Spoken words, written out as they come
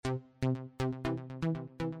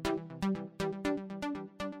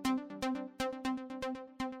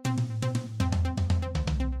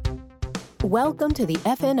Welcome to the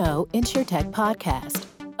FNO InsurTech Podcast,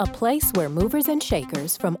 a place where movers and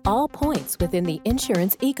shakers from all points within the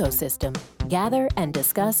insurance ecosystem gather and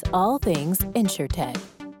discuss all things InsurTech.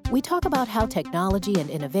 We talk about how technology and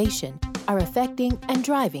innovation are affecting and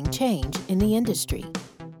driving change in the industry.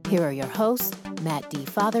 Here are your hosts, Matt D.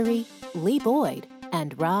 Fothery, Lee Boyd,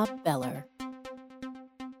 and Rob Beller.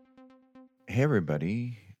 Hey,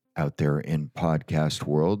 everybody out there in podcast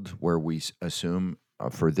world, where we assume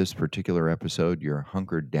for this particular episode, you're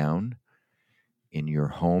hunkered down in your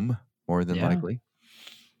home, more than likely.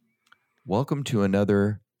 Welcome to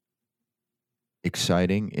another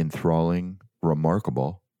exciting, enthralling,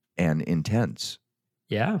 remarkable, and intense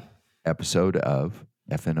episode of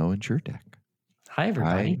FNO InsurTech. Hi,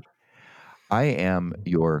 everybody. I am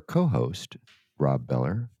your co-host, Rob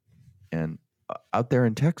Beller, and out there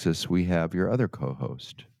in Texas, we have your other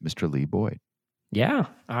co-host, Mr. Lee Boyd. Yeah,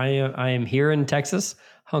 I am here in Texas,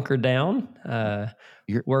 hunkered down,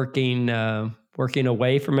 working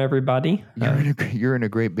away from everybody. You're in a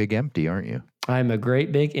great big empty, aren't you? I'm a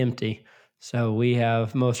great big empty. So we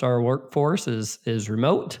have most of our workforce is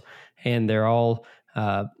remote, and they're all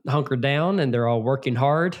hunkered down, and they're all working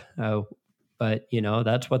hard. But you know,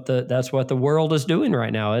 that's what the world is doing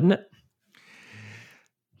right now, isn't it?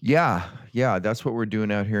 Yeah, that's what we're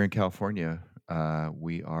doing out here in California.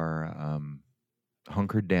 We are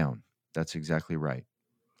hunkered down. That's exactly right.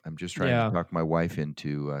 I'm just trying to talk my wife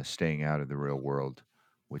into staying out of the real world,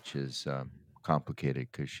 which is complicated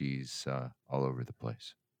because she's all over the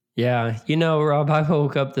place. Yeah. You know, Rob, I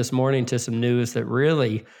woke up this morning to some news that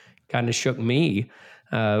really kind of shook me.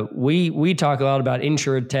 We talk a lot about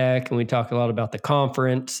InsurTech, and we talk a lot about the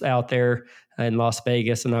conference out there in Las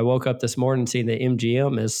Vegas. And I woke up this morning seeing that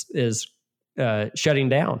MGM is shutting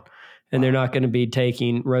down, and they're not going to be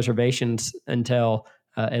taking reservations until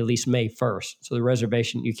at least May 1st. So the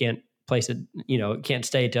reservation, you can't place it, it can't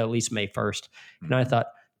stay till at least May 1st. Mm-hmm. And I thought,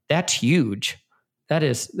 that's huge. That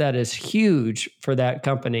is huge for that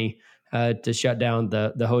company to shut down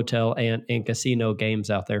the hotel and casino games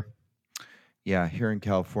out there. Yeah, here in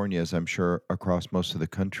California, as I'm sure across most of the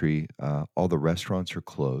country, all the restaurants are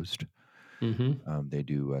closed. Mm-hmm. They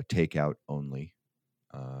do takeout only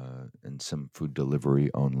and some food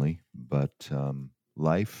delivery only. But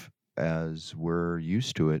life, as we're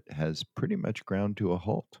used to it, has pretty much ground to a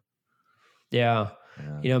halt. Yeah.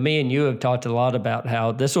 Me and you have talked a lot about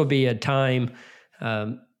how this will be a time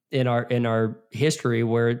in our history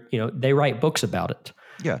where, they write books about it.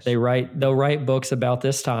 Yes. They'll write books about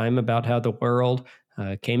this time, about how the world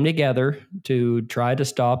came together to try to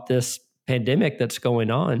stop this pandemic that's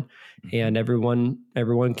going on. Mm-hmm. And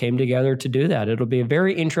everyone came together to do that. It'll be a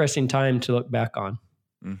very interesting time to look back on.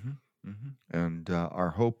 Mm-hmm. Mm-hmm. And our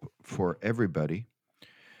hope for everybody,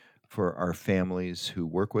 for our families who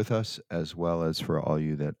work with us, as well as for all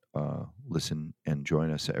you that listen and join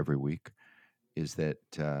us every week, is that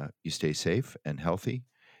you stay safe and healthy.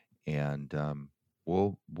 And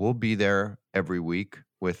we'll be there every week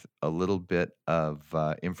with a little bit of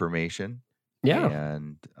information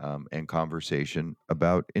and conversation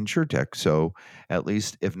about InsurTech. So at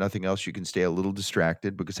least, if nothing else, you can stay a little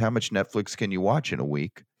distracted, because how much Netflix can you watch in a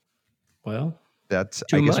week? Well, that's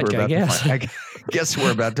too much, I guess. I guess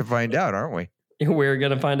we're about to find out, aren't we? We're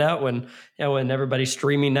going to find out when everybody's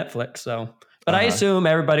streaming Netflix. So, but I assume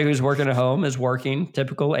everybody who's working at home is working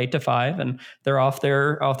typical 8 to 5, and they're off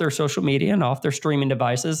their social media and off their streaming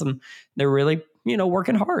devices, and they're really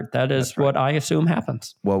working hard. That is what I assume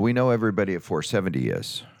happens. Well, we know everybody at 470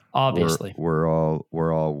 is. Obviously, we're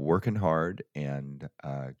all working hard and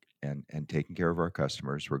taking care of our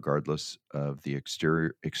customers regardless of the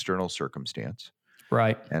external circumstance.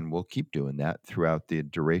 Right. And we'll keep doing that throughout the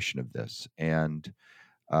duration of this. And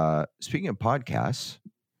speaking of podcasts,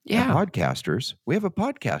 podcasters, we have a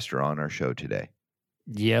podcaster on our show today.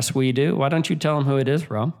 Yes, we do. Why don't you tell them who it is,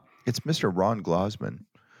 Rob? It's Mr. Ron Glosman,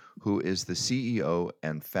 who is the CEO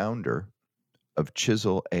and founder of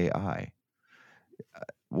Chisel AI.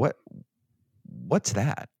 What's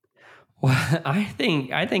that? Well, I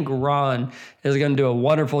think Ron is going to do a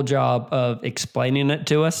wonderful job of explaining it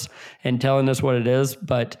to us and telling us what it is.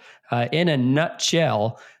 But in a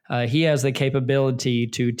nutshell, he has the capability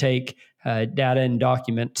to take data and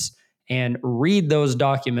documents and read those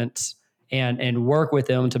documents and work with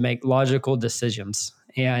them to make logical decisions.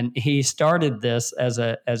 And he started this as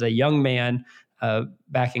a young man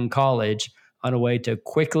back in college on a way to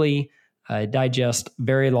quickly digest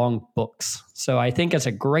very long books. So I think it's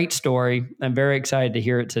a great story. I'm very excited to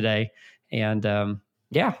hear it today. And I'm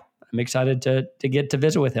excited to get to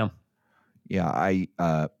visit with him. Yeah,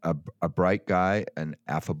 a bright guy, an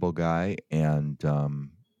affable guy, and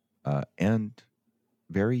and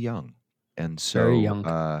very young. And Very so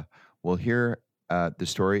young. we'll hear the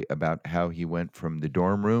story about how he went from the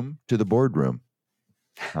dorm room to the boardroom.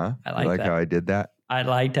 Huh? I You like like that. how I did that? I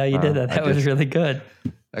liked how you did that. I That was just really good.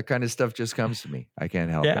 that kind of stuff just comes to me. I can't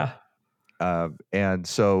help it. Yeah. And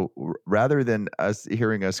so rather than us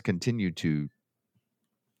hearing us continue to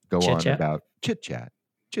go Chit on chat. about chit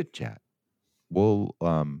chat, we'll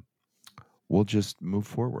just move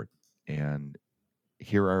forward and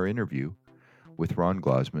hear our interview with Ron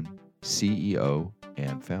Glosman, CEO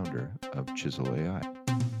and founder of Chisel AI.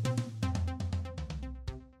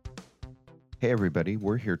 Hey everybody,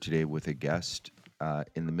 we're here today with a guest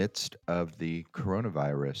in the midst of the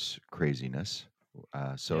coronavirus craziness.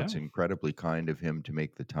 So it's incredibly kind of him to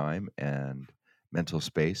make the time and mental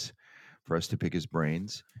space for us to pick his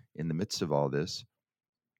brains in the midst of all this.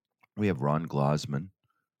 We have Ron Glosman,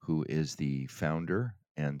 who is the founder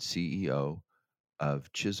and CEO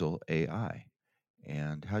of Chisel AI.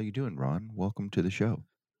 And how you doing, Ron? Welcome to the show.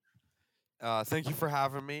 Thank you for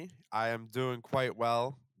having me. I am doing quite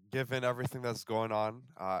well, given everything that's going on.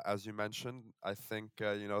 As you mentioned, I think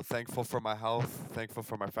thankful for my health, thankful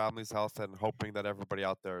for my family's health, and hoping that everybody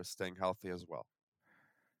out there is staying healthy as well.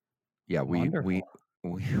 Yeah, we Wonderful.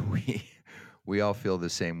 we all feel the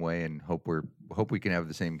same way, and hope we can have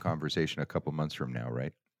the same conversation a couple months from now,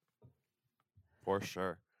 right? For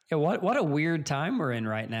sure. Yeah, what a weird time we're in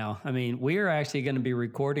right now. I mean, we're actually going to be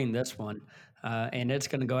recording this one, and it's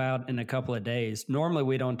going to go out in a couple of days. Normally,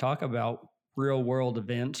 we don't talk about real world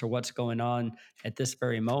events or what's going on at this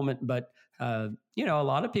very moment, but a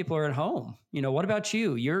lot of people are at home. What about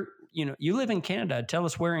you? You live in Canada. Tell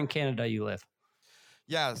us where in Canada you live.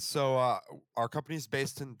 Yeah, so our company's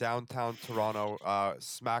based in downtown Toronto,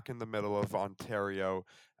 smack in the middle of Ontario,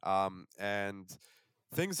 and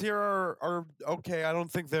things here are okay. I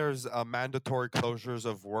don't think there's mandatory closures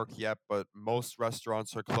of work yet, but most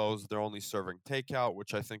restaurants are closed. They're only serving takeout,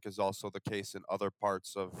 which I think is also the case in other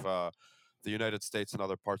parts of the United States and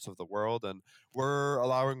other parts of the world. And we're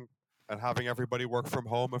allowing and having everybody work from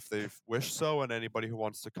home if they wish so, and anybody who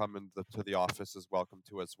wants to come to the office is welcome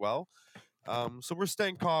to as well. So we're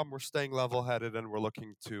staying calm, we're staying level-headed, and we're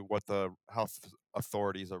looking to what the health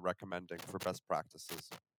authorities are recommending for best practices.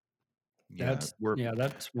 Yeah,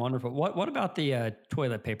 That's wonderful. What about the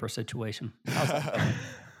toilet paper situation? How's that going?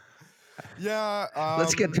 Yeah.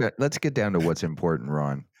 let's get down to what's important,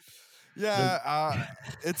 Ron. Yeah,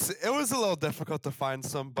 it was a little difficult to find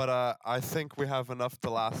some, but I think we have enough to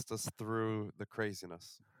last us through the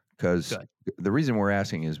craziness. Because the reason we're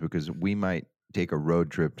asking is because we might take a road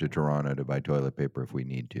trip to Toronto to buy toilet paper if we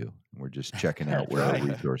need to. We're just checking out where our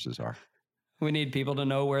resources are. We need people to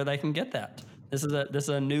know where they can get that. This is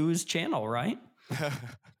a news channel, right?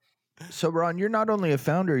 So, Ron, you're not only a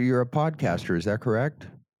founder, you're a podcaster. Is that correct?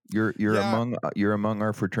 You're among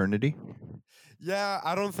our fraternity. Yeah,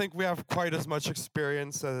 I don't think we have quite as much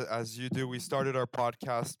experience as you do. We started our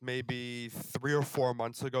podcast maybe 3 or 4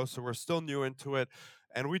 months ago, so we're still new into it.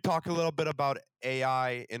 And we talk a little bit about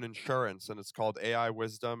AI in insurance, and it's called AI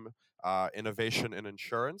Wisdom Innovation in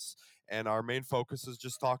Insurance. And our main focus is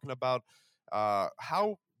just talking about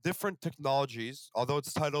how different technologies, although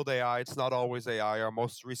it's titled AI, it's not always AI. Our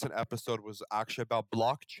most recent episode was actually about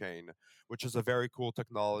blockchain, which is a very cool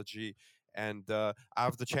technology. And I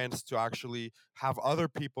have the chance to actually have other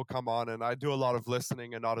people come on, and I do a lot of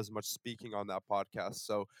listening and not as much speaking on that podcast.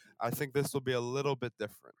 So I think this will be a little bit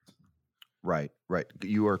different. Right.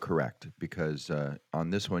 You are correct, because on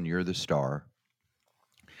this one, you're the star,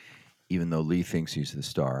 even though Lee thinks he's the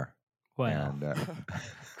star. Well, and,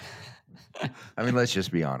 I mean, let's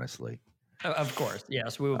just be honest, Lee. Of course,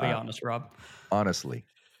 yes, we will be honest, Rob. Honestly.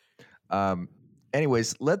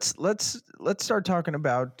 Anyways, let's start talking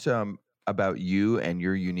about you and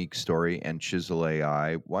your unique story and Chisel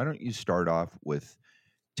AI. Why don't you start off with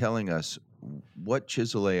telling us what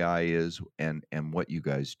Chisel AI is and what you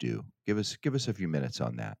guys do? Give us a few minutes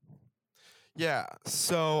on that. Yeah,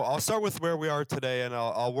 so I'll start with where we are today, and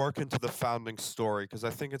I'll work into the founding story because I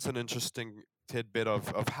think it's an interesting tidbit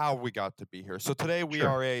of how we got to be here. So today we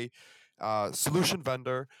are a solution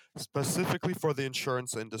vendor specifically for the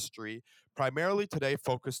insurance industry, primarily today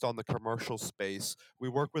focused on the commercial space. We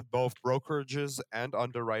work with both brokerages and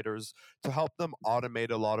underwriters to help them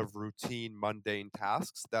automate a lot of routine, mundane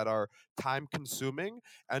tasks that are time consuming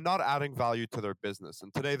and not adding value to their business.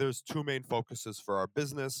 And today there's two main focuses for our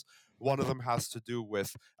business. One of them has to do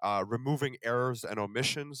with removing errors and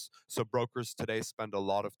omissions. So brokers today spend a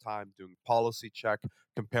lot of time doing policy check,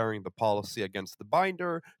 comparing the policy against the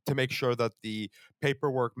binder to make sure that the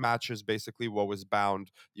paperwork matches basically what was bound,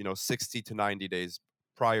 60 to 90 days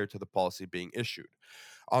prior to the policy being issued.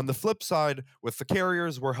 On the flip side, with the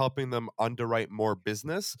carriers, we're helping them underwrite more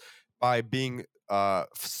business by being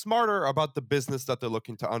smarter about the business that they're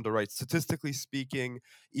looking to underwrite. Statistically speaking,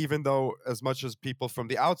 even though as much as people from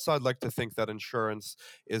the outside like to think that insurance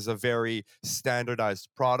is a very standardized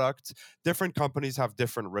product, different companies have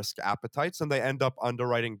different risk appetites and they end up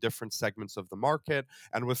underwriting different segments of the market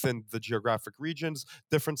and within the geographic regions,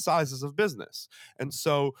 different sizes of business. And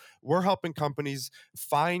so we're helping companies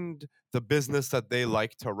find the business that they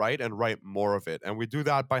like to write and write more of it. And we do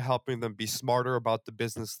that by helping them be smarter about the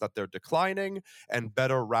business that they're declining and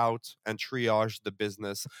better route and triage the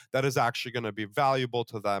business that is actually going to be valuable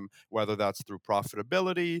to them, whether that's through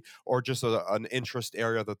profitability or just an interest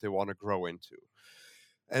area that they want to grow into.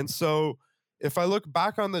 And so if I look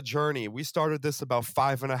back on the journey, we started this about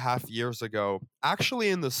 5.5 years ago, actually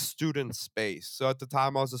in the student space. So at the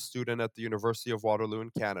time, I was a student at the University of Waterloo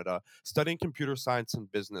in Canada, studying computer science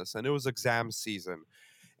and business, and it was exam season.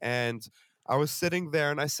 And I was sitting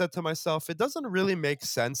there and I said to myself, it doesn't really make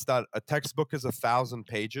sense that a textbook is 1,000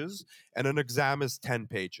 pages and an exam is 10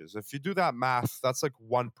 pages. If you do that math, that's like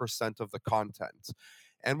 1% of the content.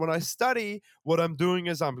 And when I study, what I'm doing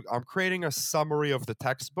is I'm creating a summary of the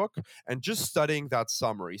textbook and just studying that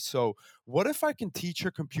summary. So what if I can teach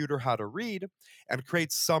a computer how to read and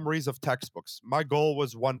create summaries of textbooks? My goal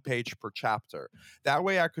was 1 page per chapter. That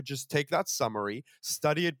way I could just take that summary,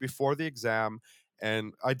 study it before the exam,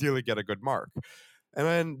 and ideally get a good mark. And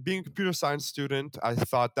then being a computer science student, I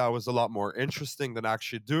thought that was a lot more interesting than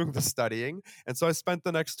actually doing the studying. And so I spent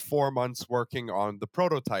the next 4 months working on the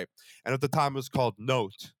prototype. And at the time it was called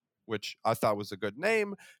Note, which I thought was a good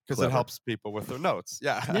name because it helps people with their notes.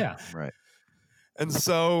 Yeah. Yeah. Right. And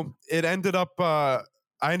so it ended up, I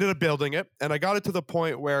ended up building it and I got it to the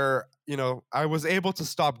point where, I was able to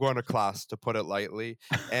stop going to class, to put it lightly,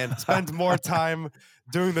 and spend more time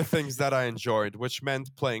doing the things that I enjoyed, which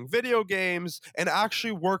meant playing video games and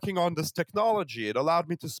actually working on this technology. It allowed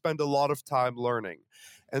me to spend a lot of time learning.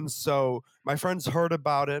 And so my friends heard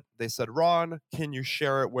about it. They said, Ron, can you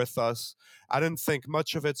share it with us? I didn't think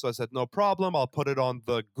much of it, so I said, no problem. I'll put it on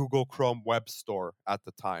the Google Chrome web store at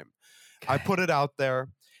the time. I put it out there.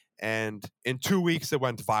 And in 2 weeks, it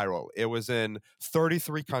went viral. It was in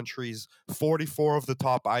 33 countries, 44 of the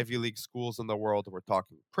top Ivy League schools in the world. We're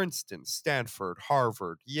talking Princeton, Stanford,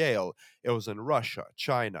 Harvard, Yale. It was in Russia,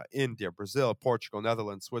 China, India, Brazil, Portugal,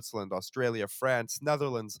 Netherlands, Switzerland, Australia, France,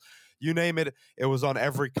 Netherlands. You name it, it was on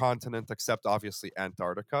every continent except obviously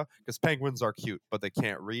Antarctica, because penguins are cute, but they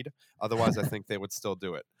can't read. Otherwise, I think they would still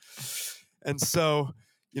do it. And so,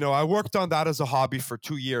 I worked on that as a hobby for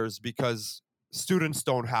 2 years because students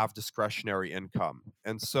don't have discretionary income.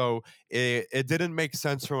 And so it didn't make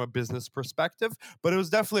sense from a business perspective, but it was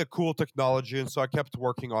definitely a cool technology. And so I kept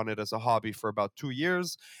working on it as a hobby for about 2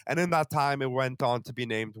 years. And in that time, it went on to be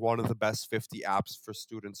named one of the best 50 apps for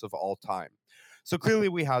students of all time. So clearly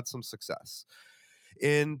we had some success.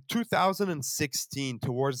 In 2016,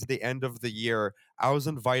 towards the end of the year, I was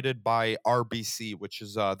invited by RBC, which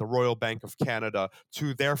is the Royal Bank of Canada,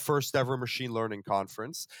 to their first ever machine learning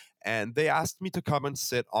conference. And they asked me to come and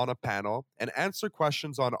sit on a panel and answer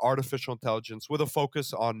questions on artificial intelligence with a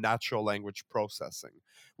focus on natural language processing,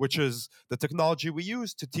 which is the technology we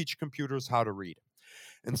use to teach computers how to read.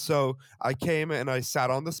 And so I came and I sat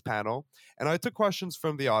on this panel and I took questions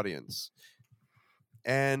from the audience.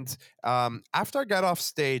 And after I got off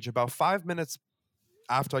stage, about 5 minutes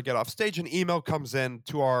after I get off stage, an email comes in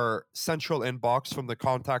to our central inbox from the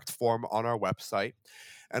contact form on our website.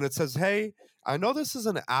 And it says, hey, I know this is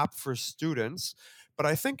an app for students, but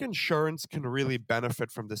I think insurance can really benefit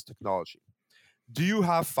from this technology. Do you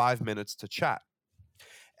have 5 minutes to chat?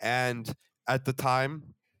 And at the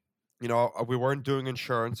time, we weren't doing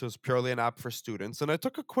insurance. It was purely an app for students. And I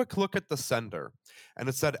took a quick look at the sender and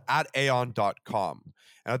it said @aon.com.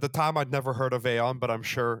 And at the time, I'd never heard of Aon, but I'm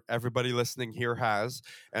sure everybody listening here has.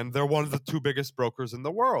 And they're one of the 2 biggest brokers in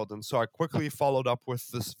the world. And so I quickly followed up with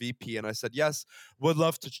this VP and I said, yes, would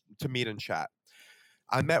love to meet and chat.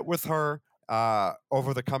 I met with her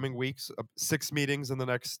over the coming weeks, 6 meetings in the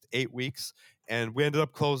next 8 weeks. And we ended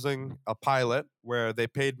up closing a pilot where they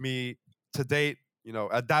paid me to date,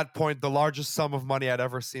 at that point, the largest sum of money I'd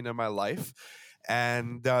ever seen in my life,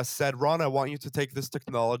 and said, Ron, I want you to take this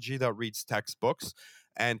technology that reads textbooks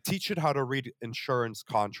and teach it how to read insurance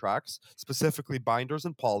contracts, specifically binders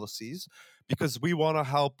and policies, because we want to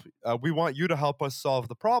help. We want you to help us solve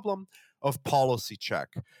the problem of policy check,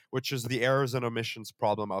 which is the errors and omissions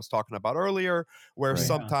problem I was talking about earlier, where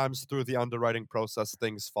sometimes through the underwriting process,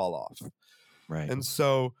 things fall off. Right. And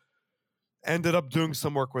so ended up doing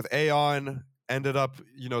some work with Aon. ended up,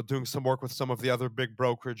 doing some work with some of the other big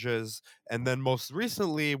brokerages. And then most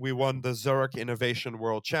recently, we won the Zurich Innovation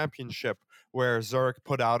World Championship, where Zurich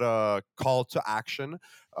put out a call to action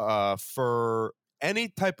for any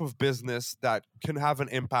type of business that can have an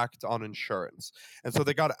impact on insurance. And so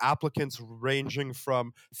they got applicants ranging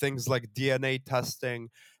from things like DNA testing,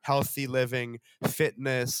 healthy living,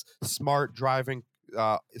 fitness, smart driving,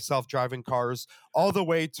 self-driving cars, all the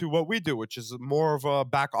way to what we do, which is more of a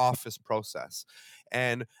back office process.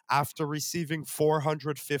 And after receiving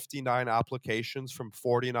 459 applications from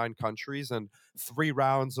 49 countries and 3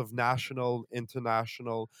 rounds of national,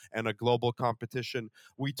 international, and a global competition,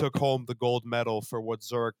 we took home the gold medal for what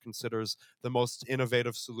Zurich considers the most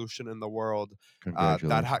innovative solution in the world.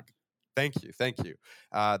 Congratulations. Thank you.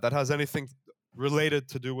 That has anything related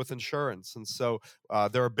to do with insurance. And so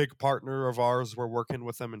they're a big partner of ours. We're working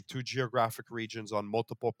with them in 2 geographic regions on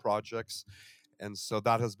multiple projects. And so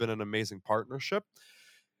that has been an amazing partnership.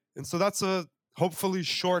 And so that's a hopefully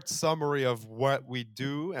short summary of what we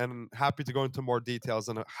do, and happy to go into more details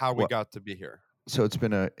on how we got to be here. So it's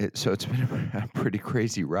been a pretty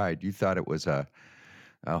crazy ride. You thought it was a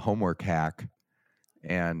homework hack,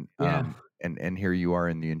 and and here you are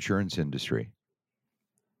in the insurance industry.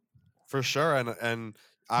 For sure. And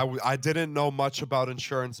I didn't know much about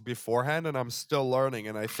insurance beforehand, and I'm still learning.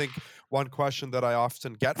 And I think one question that I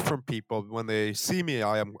often get from people when they see me,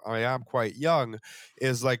 I am quite young,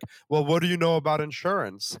 is like, well, what do you know about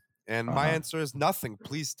insurance? And my answer is nothing.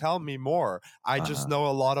 Please tell me more. I just know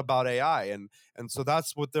a lot about AI. And so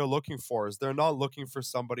that's what they're looking for. Is they're not looking for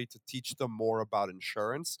somebody to teach them more about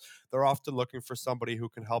insurance. They're often looking for somebody who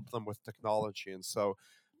can help them with technology. And so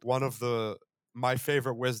one of my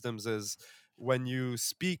favorite wisdoms is, when you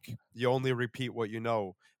speak, you only repeat what you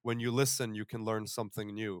know. When you listen, you can learn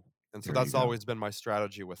something new. And so that's always been my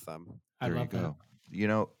strategy with them. I love that.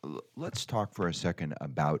 Let's talk for a second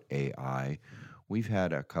about AI. We've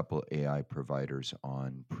had a couple AI providers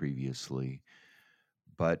on previously,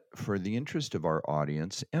 but for the interest of our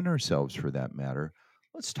audience and ourselves for that matter,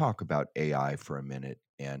 let's talk about AI for a minute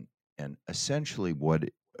and essentially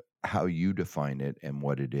how you define it and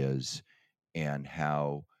what it is, and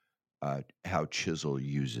how Chisel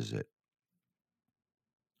uses it.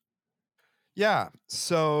 Yeah.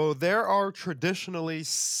 So there are traditionally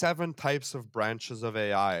 7 types of branches of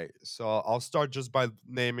AI. So I'll start just by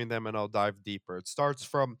naming them and I'll dive deeper. It starts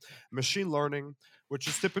from machine learning, which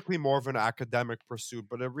is typically more of an academic pursuit,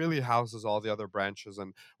 but it really houses all the other branches.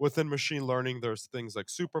 And within machine learning, there's things like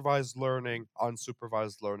supervised learning,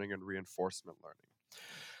 unsupervised learning, and reinforcement learning.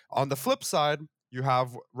 On the flip side, you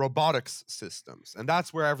have robotics systems, and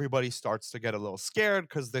that's where everybody starts to get a little scared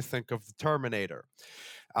because they think of the Terminator.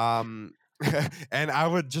 And I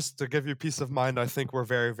would, just to give you peace of mind, I think we're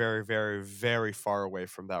very, very, very, very far away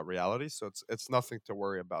from that reality. So it's nothing to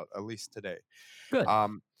worry about, at least today. Good.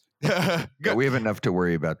 Good. Yeah, we have enough to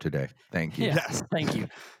worry about today. Thank you. Yeah, yes, thank you.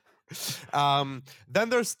 Then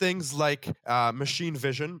there's things like machine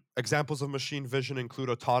vision. Examples of machine vision include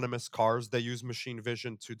autonomous cars. They use machine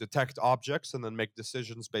vision to detect objects and then make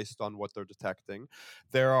decisions based on what they're detecting.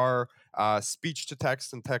 There are speech to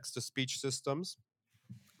text and text to speech systems.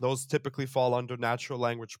 Those typically fall under natural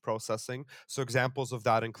language processing. So examples of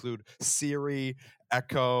that include Siri,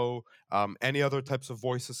 Echo, any other types of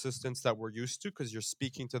voice assistants that we're used to, because you're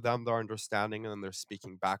speaking to them, they're understanding, and then they're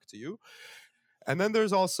speaking back to you. And then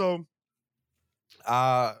there's also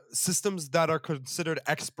systems that are considered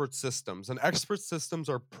expert systems. And expert systems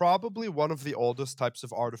are probably one of the oldest types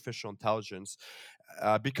of artificial intelligence,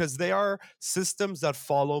 because they are systems that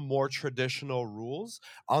follow more traditional rules.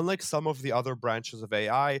 Unlike some of the other branches of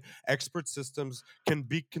AI, expert systems can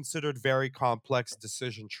be considered very complex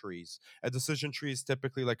decision trees. A decision tree is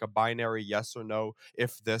typically like a binary yes or no,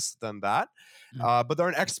 if this, then that. But they're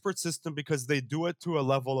an expert system because they do it to a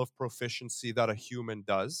level of proficiency that a human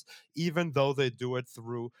does, even though they do it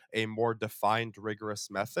through a more defined, rigorous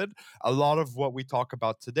method. A lot of what we talk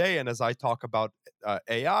about today, and as I talk about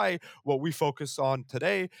AI, what we focus on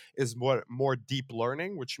today is more deep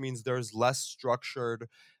learning, which means there's less structured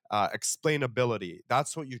explainability.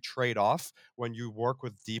 That's what you trade off when you work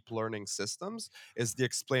with deep learning systems, is the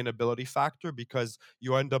explainability factor, because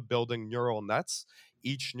you end up building neural nets.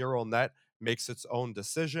 Each neural net makes its own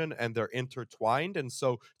decision and they're intertwined. And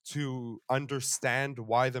so to understand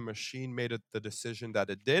why the machine made the decision that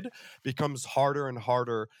it did becomes harder and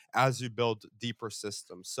harder as you build deeper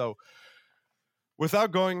systems. So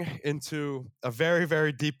without going into a very,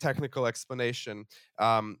 very deep technical explanation,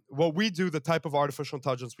 what we do, the type of artificial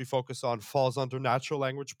intelligence we focus on, falls under natural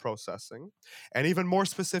language processing. And even more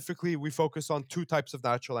specifically, we focus on 2 types of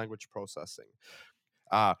natural language processing.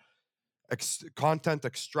 content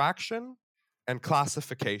extraction and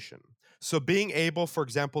classification. So being able, for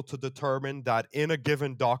example, to determine that in a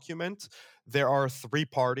given document, there are three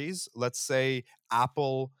parties, let's say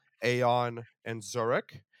Apple, Aon, and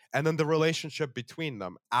Zurich, and then the relationship between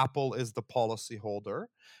them. Apple is the policyholder,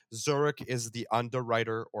 Zurich is the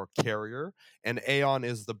underwriter or carrier, and Aon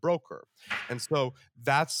is the broker. And so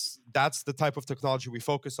that's the type of technology we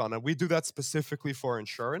focus on. And we do that specifically for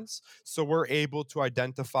insurance. So we're able to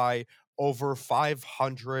identify over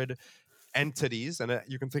 500 entities, and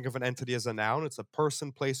you can think of an entity as a noun. It's a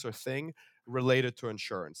person, place, or thing related to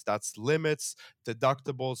insurance. That's limits,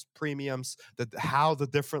 deductibles, premiums, how the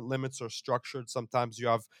different limits are structured. Sometimes you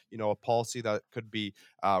have, a policy that could be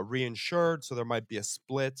reinsured, so there might be a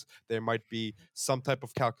split. There might be some type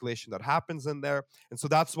of calculation that happens in there, and so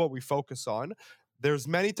that's what we focus on. There's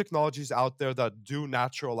many technologies out there that do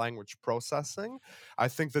natural language processing. I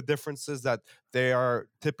think the difference is that they are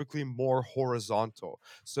typically more horizontal.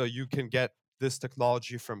 So you can get this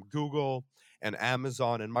technology from Google and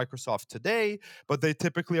Amazon and Microsoft today, but they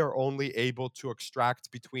typically are only able to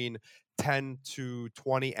extract between 10 to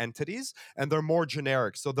 20 entities, and they're more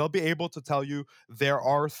generic. So they'll be able to tell you there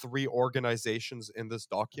are 3 organizations in this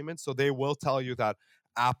document. So they will tell you that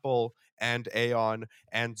Apple and Aon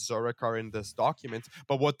and Zurich are in this document,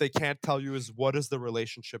 but what they can't tell you is what is the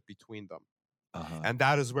relationship between them. And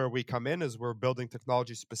that is where we come in, is we're building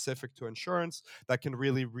technology specific to insurance that can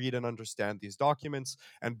really read and understand these documents.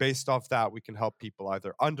 And based off that, we can help people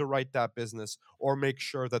either underwrite that business or make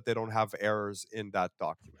sure that they don't have errors in that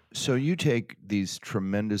document. So you take these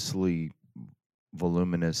tremendously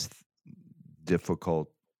voluminous, difficult,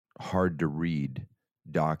 hard to read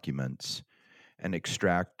documents and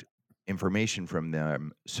extract information from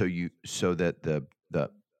them so that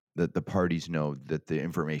the parties know that the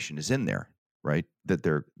information is in there, right? That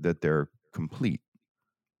they're complete.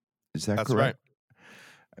 Is that That's correct?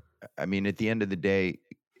 Right. I mean, at the end of the day,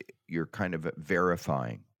 you're kind of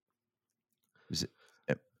verifying.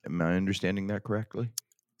 Am I understanding that correctly?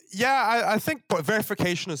 Yeah, I think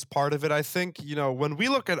verification is part of it. I think, when we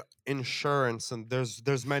look at insurance, and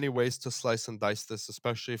there's many ways to slice and dice this,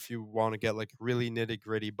 especially if you want to get like really nitty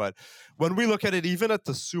gritty. But when we look at it, even at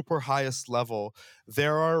the super highest level,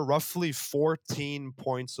 there are roughly 14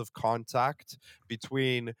 points of contact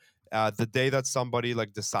between the day that somebody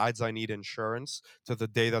decides I need insurance to the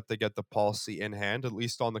day that they get the policy in hand, at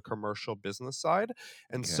least on the commercial business side.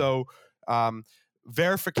 And so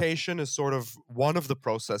verification is sort of one of the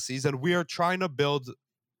processes, and we are trying to build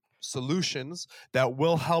solutions that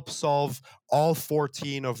will help solve all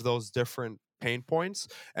 14 of those different pain points.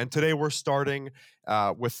 And today we're starting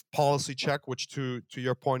with Policy Check, which to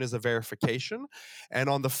your point is a verification. And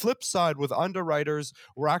on the flip side, with underwriters,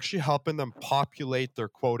 we're actually helping them populate their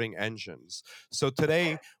quoting engines. So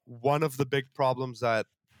today, one of the big problems that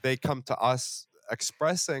they come to us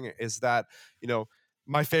expressing is that,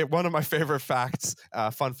 one of my favorite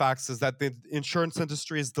fun facts, is that the insurance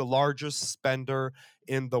industry is the largest spender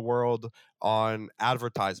in the world on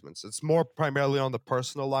advertisements. It's more primarily on the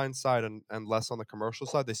personal line side and less on the commercial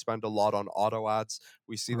side. They spend a lot on auto ads.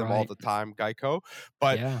 We see them all the time, Geico.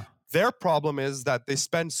 But their problem is that they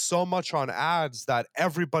spend so much on ads that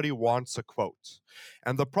everybody wants a quote.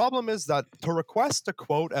 And the problem is that to request a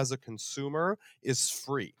quote as a consumer is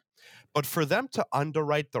free. But for them to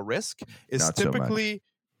underwrite the risk is typically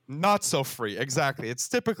not so free. Exactly. It's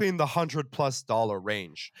typically in the $100+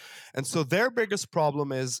 range. And so their biggest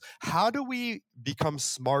problem is, how do we become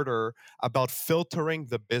smarter about filtering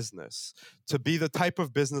the business to be the type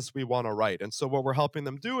of business we want to write? And so what we're helping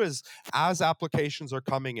them do is, as applications are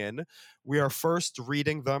coming in, we are first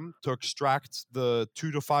reading them to extract the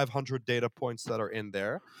 200 to 500 data points that are in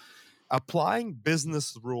there. Applying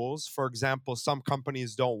business rules. For example, some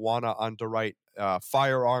companies don't want to underwrite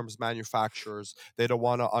firearms manufacturers. They don't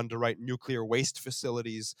want to underwrite nuclear waste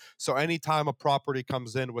facilities. So anytime a property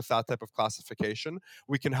comes in with that type of classification,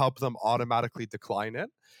 we can help them automatically decline it.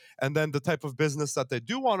 And then the type of business that they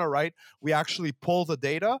do want to write, we actually pull the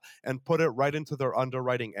data and put it right into their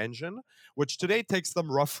underwriting engine, which today takes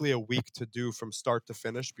them roughly a week to do from start to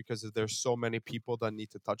finish, because there's so many people that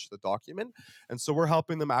need to touch the document. And so we're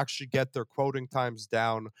helping them actually get their quoting times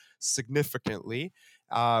down significantly,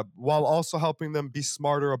 while also helping them be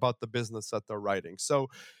smarter about the business that they're writing. So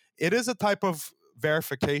it is a type of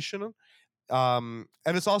verification, and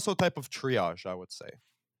it's also a type of triage, I would say.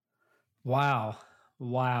 Wow.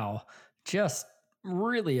 Just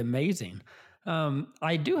really amazing.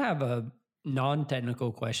 I do have a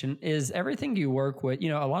non-technical question. Is everything you work with,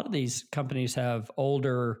 a lot of these companies have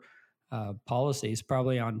older policies,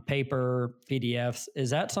 probably on paper, PDFs. Is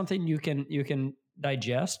that something you can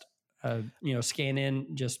digest scan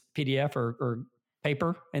in just PDF or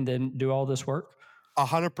paper and then do all this work?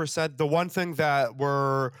 100%. The one thing that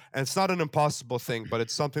and it's not an impossible thing, but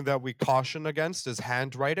it's something that we caution against is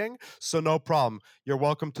handwriting. So no problem. You're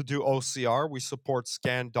welcome to do OCR. We support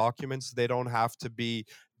scanned documents. They don't have to be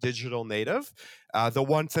digital native. The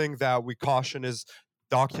one thing that we caution is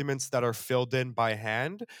documents that are filled in by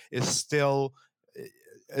hand is still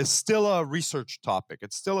a research topic.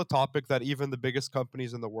 It's still a topic that even the biggest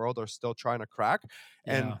companies in the world are still trying to crack.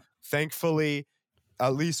 And Yeah. thankfully,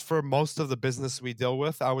 at least for most of the business we deal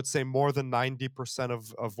with, I would say more than 90%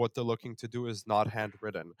 of what they're looking to do is not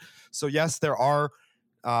handwritten. So yes, there are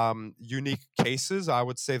unique cases. I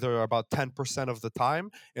would say there are about 10% of the time,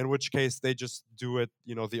 in which case they just do it,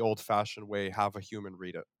 the old-fashioned way, have a human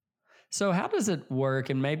read it. So how does it work?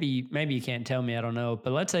 And maybe you can't tell me, I don't know,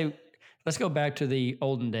 but let's go back to the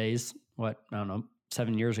olden days, I don't know,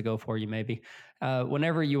 7 years ago for you maybe.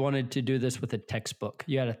 Whenever you wanted to do this with a textbook,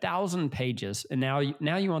 you had 1,000 pages, and now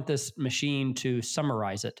you want this machine to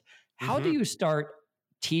summarize it. How do you start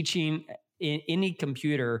teaching in any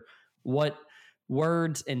computer what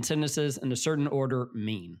words and sentences in a certain order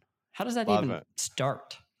mean? How does that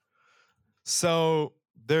start? So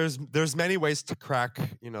there's many ways to crack,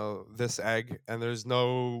 this egg, and there's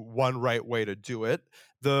no one right way to do it.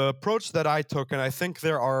 The approach that I took, and I think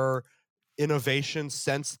there are innovations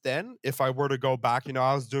since then. If I were to go back,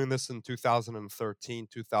 I was doing this in 2013,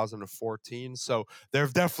 2014. So there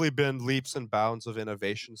have definitely been leaps and bounds of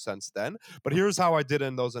innovation since then. But here's how I did it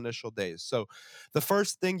in those initial days. So the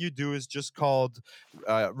first thing you do is just called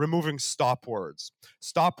removing stop words.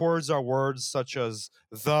 Stop words are words such as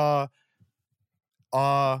the,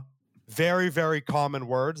 very, very common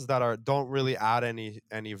words that don't really add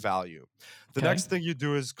any value. The next thing you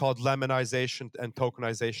do is called lemmonization and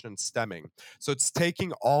tokenization and stemming. So it's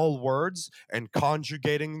taking all words and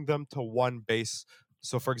conjugating them to one base.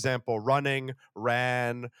 So for example, running,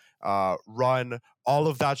 ran, run, all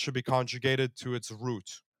of that should be conjugated to its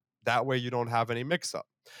root. That way you don't have any mix-up.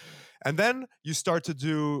 And then you start to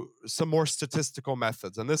do some more statistical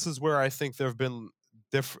methods. And this is where I think there have been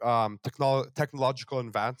technological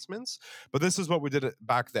advancements, but this is what we did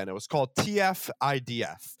back then. It was called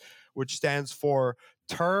TF-IDF, which stands for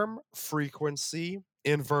Term Frequency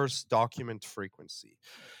Inverse Document Frequency.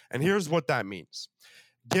 And here's what that means.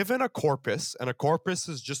 Given a corpus, and a corpus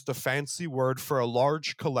is just a fancy word for a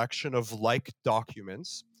large collection of like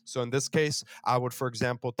documents. So in this case, I would, for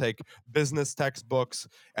example, take business textbooks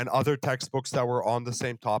and other textbooks that were on the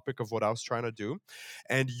same topic of what I was trying to do.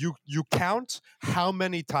 And you count how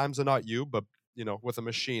many times, and not you, but with a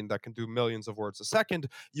machine that can do millions of words a second,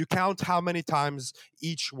 you count how many times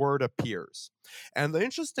each word appears. And the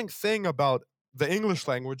interesting thing about the English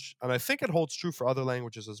language, and I think it holds true for other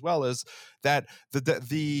languages as well, is that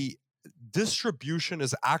the distribution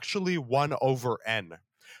is actually 1/n.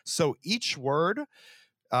 So each word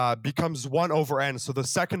becomes 1/n. So the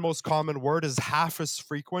second most common word is half as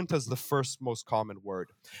frequent as the first most common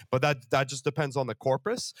word. But that just depends on the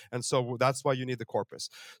corpus. And so that's why you need the corpus.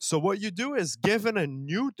 So what you do is, given a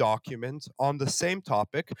new document on the same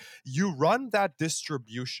topic, you run that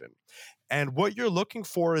distribution. And what you're looking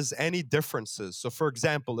for is any differences. So for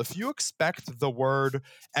example, if you expect the word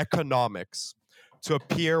economics to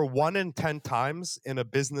appear 1 in 10 times in a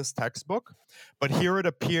business textbook, but here it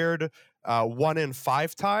appeared 1 in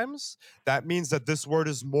 5 times, that means that this word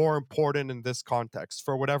is more important in this context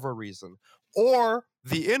for whatever reason. Or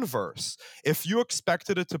the inverse. If you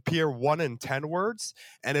expected it to appear 1 in 10 words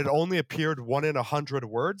and it only appeared 1 in 100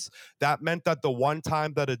 words, that meant that the one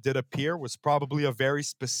time that it did appear was probably a very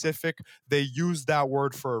specific, they used that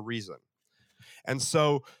word for a reason. And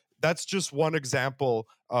so that's just one example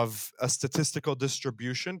of a statistical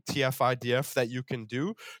distribution, TF-IDF, that you can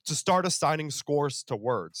do to start assigning scores to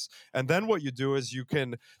words. And then what you do is you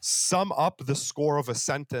can sum up the score of a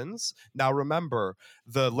sentence. Now remember,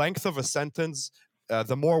 the length of a sentence,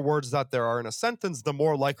 the more words that there are in a sentence, the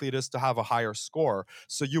more likely it is to have a higher score.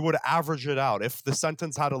 So you would average it out. If the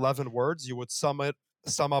sentence had 11 words, you would sum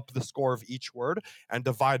up the score of each word and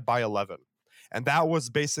divide by 11. And that was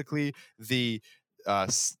basically the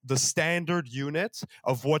standard unit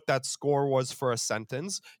of what that score was for a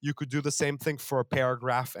sentence. You could do the same thing for a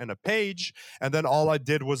paragraph and a page, and then all I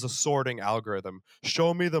did was a sorting algorithm.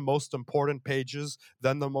 Show me the most important pages,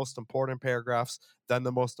 then the most important paragraphs, then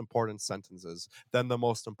the most important sentences, then the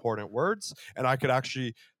most important words, and I could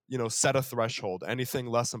actually, set a threshold. Anything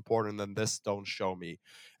less important than this, don't show me.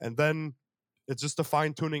 And then it's just a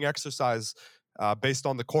fine-tuning exercise. Based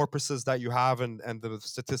on the corpuses that you have and the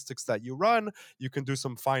statistics that you run, you can do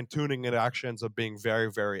some fine tuning, and it actually ends up being very,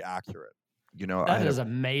 very accurate. That is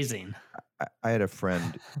amazing. I had a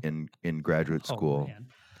friend in graduate school. Man.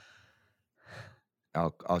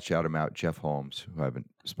 I'll shout him out, Jeff Holmes, who I haven't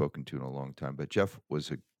spoken to in a long time. But Jeff was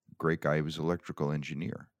a great guy. He was an electrical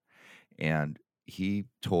engineer, and he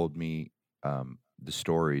told me the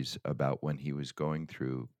stories about when he was going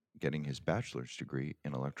through getting his bachelor's degree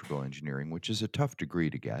in electrical engineering, which is a tough degree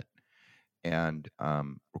to get, and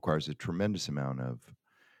requires a tremendous amount of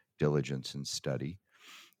diligence and study.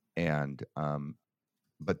 And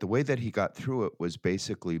but the way that he got through it was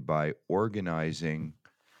basically by organizing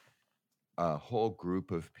a whole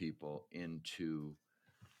group of people into,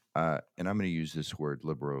 and I'm going to use this word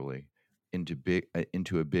liberally,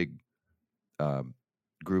 into a big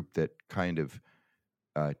group that kind of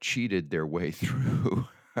cheated their way through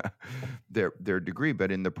their degree.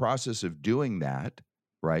 But in the process of doing that,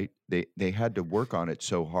 right, they had to work on it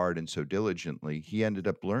so hard and so diligently. He ended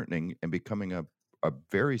up learning and becoming a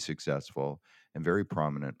very successful and very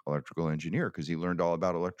prominent electrical engineer because he learned all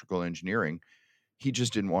about electrical engineering. He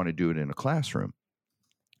just didn't want to do it in a classroom.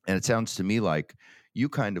 And it sounds to me like you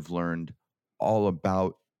kind of learned all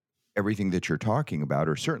about everything that you're talking about,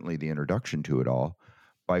 or certainly the introduction to it all,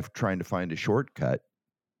 by trying to find a shortcut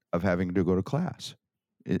of having to go to class.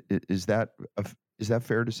 Is that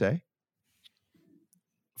fair to say?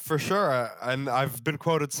 For sure. And I've been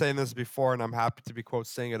quoted saying this before, and I'm happy to be quoted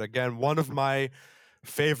saying it again. One of my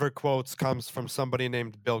favorite quotes comes from somebody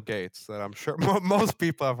named Bill Gates that I'm sure most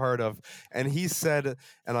people have heard of. And he said,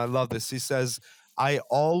 and I love this, he says, "I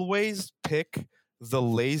always pick the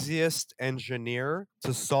laziest engineer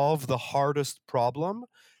to solve the hardest problem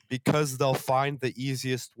because they'll find the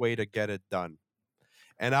easiest way to get it done."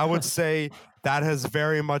 And I would say that has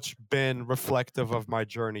very much been reflective of my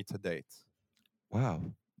journey to date. Wow.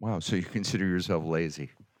 So you consider yourself lazy.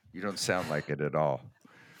 You don't sound like it at all.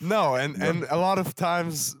 No, and a lot of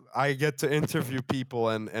times I get to interview people,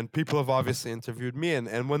 and people have obviously interviewed me,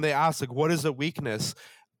 and when they ask, like, what is a weakness,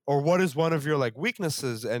 or what is one of your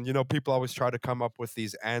weaknesses, and people always try to come up with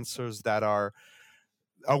these answers that are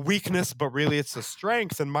a weakness, but really it's a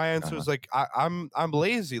strength. And my answer is I'm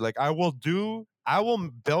lazy. I will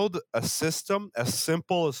build a system as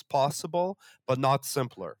simple as possible, but not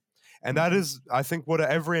simpler. And that is, I think, what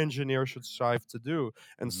every engineer should strive to do.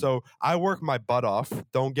 And so I work my butt off,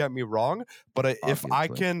 don't get me wrong, but if I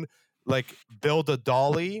can build a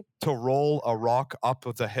dolly to roll a rock up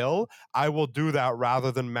the hill, I will do that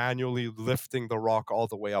rather than manually lifting the rock all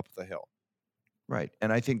the way up the hill. Right.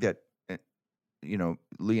 And I think that,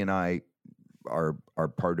 Lee and I are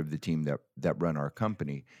part of the team that run our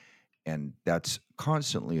company, and that's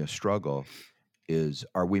constantly a struggle is,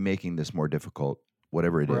 are we making this more difficult?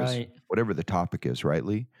 Whatever it is, whatever the topic is, right,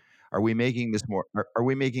 Lee? Are we making this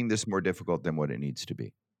more difficult than what it needs to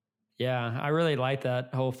be? Yeah, I really like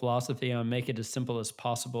that whole philosophy on make it as simple as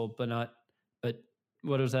possible, but not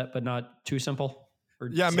too simple?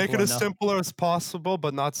 Make it as simple as possible,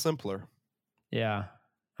 but not simpler. Yeah.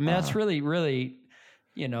 I mean, that's really, really,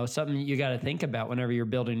 something you got to think about whenever you're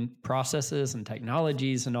building processes and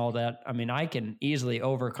technologies and all that. I mean, I can easily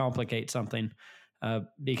overcomplicate something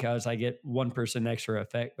because I get 1% extra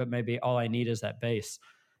effect, but maybe all I need is that base.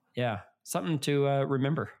 Yeah, something to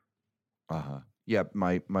remember. Yeah,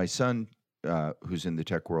 my son, who's in the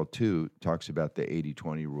tech world too, talks about the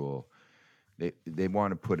 80-20 rule. They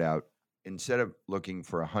want to put out, instead of looking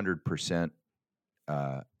for 100%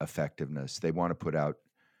 effectiveness, they want to put out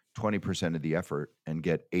 20% of the effort and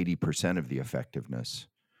get 80% of the effectiveness,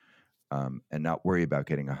 and not worry about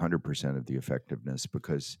getting 100% of the effectiveness,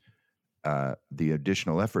 because the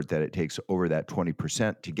additional effort that it takes over that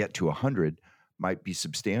 20% to get to 100 might be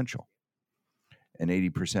substantial, and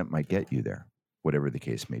 80% might get you there, whatever the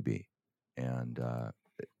case may be. And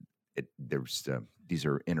these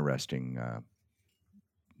are interesting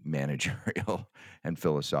managerial and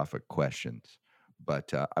philosophic questions.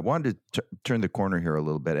 But I wanted to turn the corner here a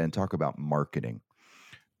little bit and talk about marketing.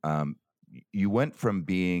 You went from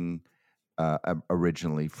being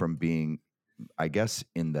originally from being, I guess,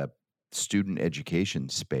 in the student education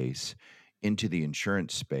space into the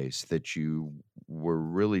insurance space that you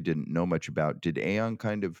really didn't know much about. Did Aon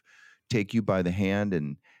kind of take you by the hand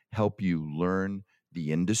and help you learn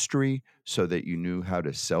the industry so that you knew how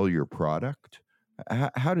to sell your product?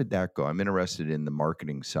 How did that go? I'm interested in the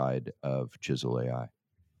marketing side of Chisel AI.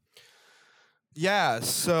 Yeah,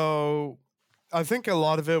 so I think a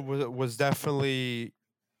lot of it was definitely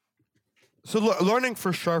learning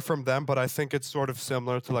for sure from them, but I think it's sort of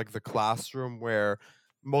similar to the classroom, where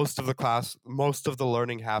most of the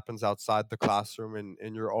learning happens outside the classroom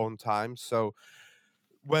in your own time. So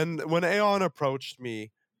when Aon approached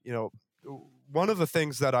me, one of the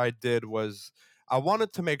things that I did was I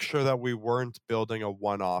wanted to make sure that we weren't building a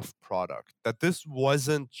one-off product, that this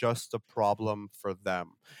wasn't just a problem for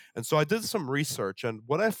them. And so I did some research, and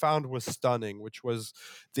what I found was stunning, which was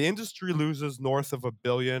the industry loses north of $2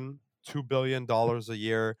 billion a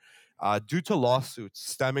year due to lawsuits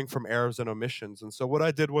stemming from errors and omissions. And so what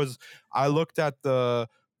I did was I looked at the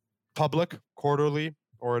public quarterly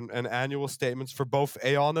or an annual statements for both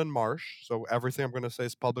Aon and Marsh. So everything I'm going to say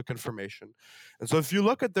is public information. And so if you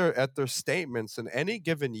look at their statements in any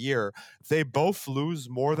given year, they both lose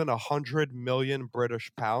more than 100 million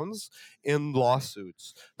British pounds in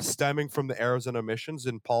lawsuits stemming from the errors and omissions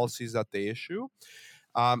in policies that they issue.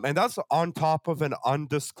 And that's on top of an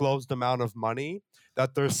undisclosed amount of money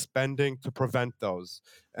that they're spending to prevent those.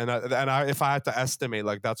 If I had to estimate,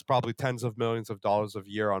 like that's probably tens of millions of dollars a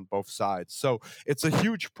year on both sides. So it's a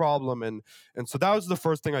huge problem. And so that was the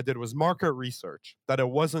first thing I did was market research, that it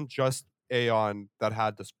wasn't just Aon that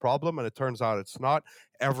had this problem. And it turns out it's not.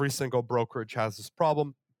 Every single brokerage has this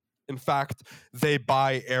problem. In fact, they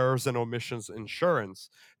buy errors and omissions insurance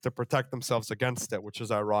to protect themselves against it, which is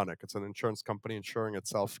ironic. It's an insurance company insuring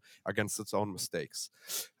itself against its own mistakes.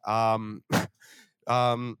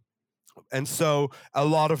 And so a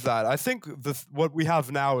lot of that, I think what we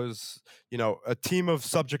have now is, a team of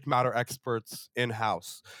subject matter experts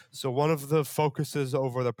in-house. So one of the focuses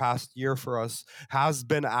over the past year for us has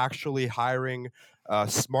been actually hiring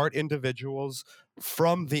smart individuals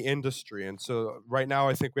from the industry. And so right now,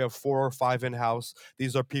 I think we have 4 or 5 in-house.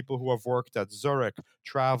 These are people who have worked at Zurich,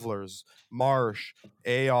 Travelers, Marsh,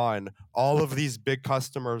 Aon, all of these big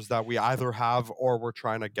customers that we either have or we're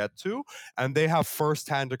trying to get to. And they have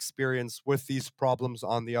firsthand experience with these problems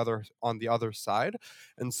on the other side.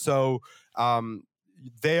 And so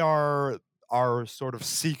they are our sort of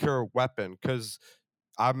seeker weapon, because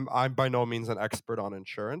I'm by no means an expert on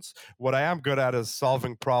insurance. What I am good at is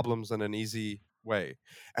solving problems in an easy way.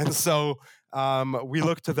 And so we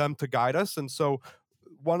look to them to guide us. And so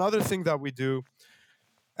one other thing that we do,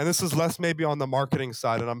 and this is less maybe on the marketing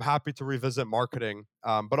side, and I'm happy to revisit marketing,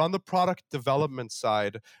 but on the product development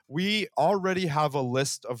side, we already have a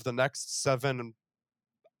list of the next 7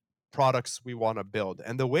 products we want to build.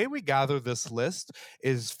 And the way we gather this list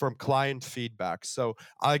is from client feedback. So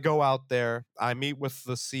I go out there, I meet with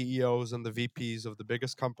the CEOs and the VPs of the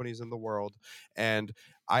biggest companies in the world, and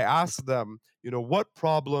I ask them, what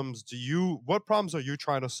problems are you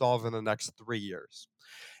trying to solve in the next 3 years?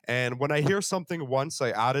 And when I hear something once,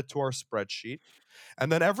 I add it to our spreadsheet.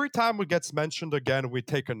 And then every time it gets mentioned again, we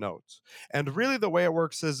take a note. And really the way it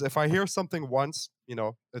works is if I hear something once,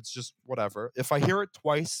 it's just whatever. If I hear it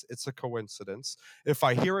twice, it's a coincidence. If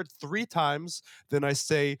I hear it 3 times, then I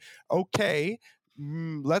say, okay,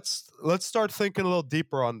 let's start thinking a little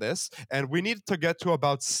deeper on this, and we need to get to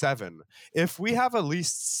about 7. If we have at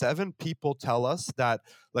least 7 people tell us that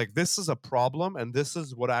like this is a problem and this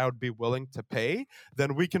is what I would be willing to pay,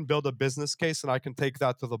 then we can build a business case, and I can take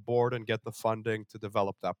that to the board and get the funding to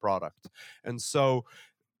develop that product. And so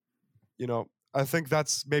I think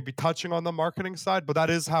that's maybe touching on the marketing side, but that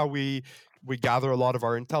is how we gather a lot of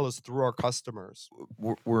our intel, is through our customers.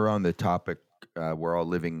 We're on the topic. We're all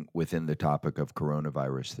living within the topic of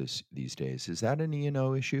coronavirus these days. Is that an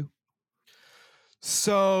E&O issue?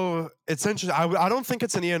 So it's interesting. I don't think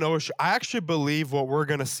it's an E&O issue. I actually believe what we're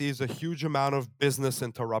going to see is a huge amount of business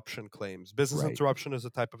interruption claims. Business interruption is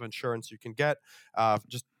a type of insurance you can get.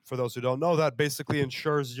 Just for those who don't know, that basically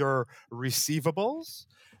insures your receivables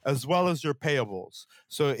as well as your payables.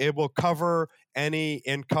 So it will cover any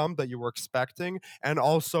income that you were expecting, and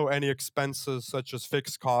also any expenses such as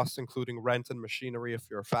fixed costs, including rent and machinery if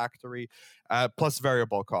you're a factory, plus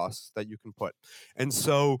variable costs that you can put. And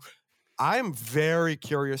so I'm very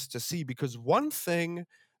curious to see, because one thing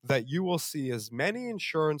that you will see is many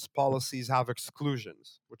insurance policies have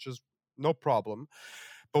exclusions, which is no problem.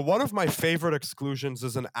 But one of my favorite exclusions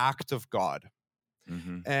is an act of God.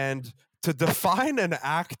 Mm-hmm. And to define an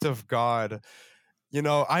act of God,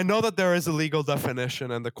 I know that there is a legal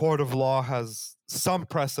definition and the court of law has some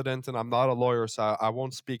precedent, and I'm not a lawyer, so I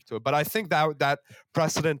won't speak to it. But I think that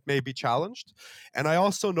precedent may be challenged. And I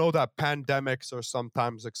also know that pandemics are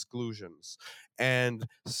sometimes exclusions. And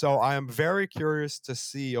so I am very curious to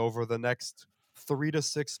see over the next 3 to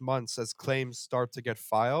 6 months, as claims start to get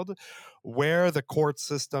filed, where the court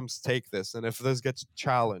systems take this and if this gets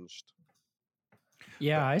challenged.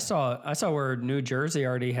 Yeah, I saw where New Jersey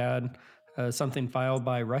already had something filed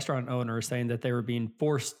by restaurant owners saying that they were being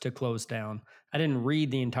forced to close down. I didn't read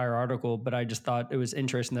the entire article, but I just thought it was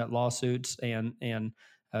interesting that lawsuits and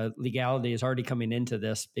legality is already coming into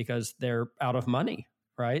this because they're out of money,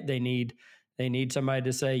 right? They need they need somebody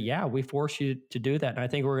to say, yeah, we force you to do that. And I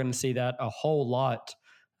think we're going to see that a whole lot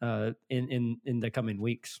in the coming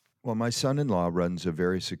weeks. Well, my son-in-law runs a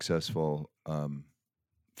very successful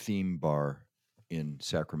theme bar in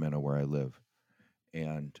Sacramento, where I live,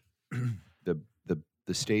 and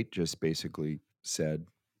the state just basically said,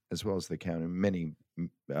 as well as the county, many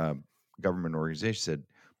government organizations said,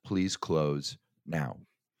 please close now,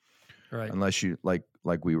 Right? Unless you like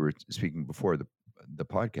we were speaking before the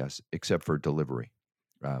podcast, except for delivery,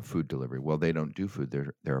 food delivery. Well, they don't do food;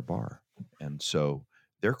 they're a bar, and so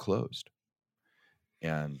they're closed.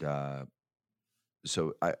 And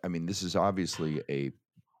so, I mean, this is obviously a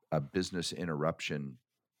business interruption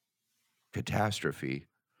catastrophe,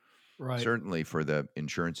 Right. certainly for the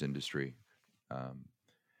insurance industry.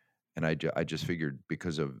 And I just figured,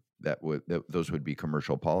 because of that, those would be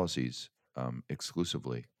commercial policies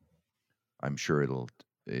exclusively. I'm sure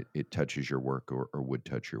it touches your work, or would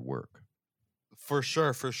touch your work. For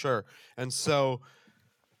sure. And so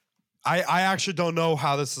I actually don't know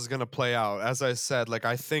how this is going to play out. As I said, like,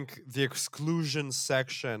 I think the exclusion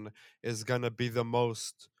section is going to be the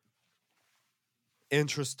most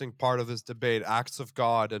interesting part of this debate. Acts of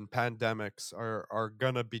God and pandemics are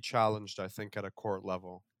going to be challenged, I think, at a court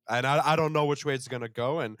level. And I don't know which way it's going to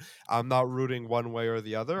go, and I'm not rooting one way or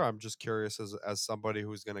the other. I'm just curious as somebody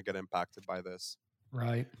who's going to get impacted by this.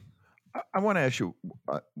 Right. I want to ask you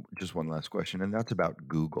just one last question, and that's about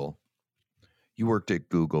Google. You worked at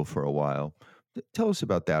Google for a while. Tell us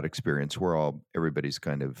about that experience. Everybody's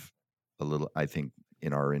kind of a little, I think,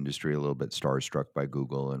 in our industry, a little bit starstruck by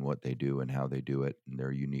Google and what they do and how they do it and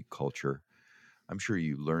their unique culture. I'm sure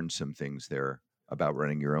you learned some things there about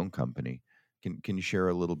running your own company. Can you share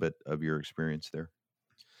a little bit of your experience there?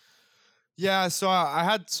 Yeah, so I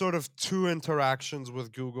had sort of two interactions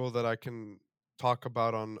with Google that I can talk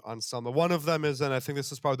about on some. One of them is, and I think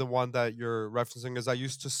this is probably the one that you're referencing, is I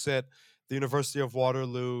used to sit the University of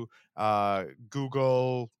Waterloo,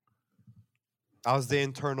 Google. I was the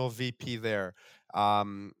internal VP there,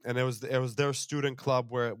 and it was their student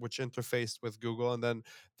club which interfaced with Google. And then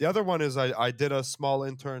the other one is I did a small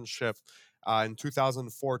internship in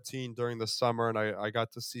 2014 during the summer, and I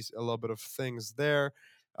got to see a little bit of things there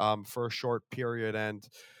for a short period. And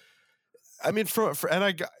I mean,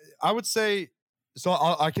 I would say, so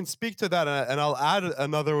I can speak to that, and I'll add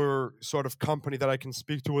another sort of company that I can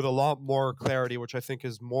speak to with a lot more clarity, which I think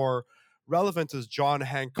is more relevant, is John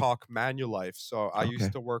Hancock Manulife. So I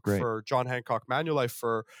used to work for John Hancock Manulife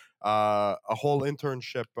for a whole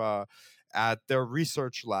internship at their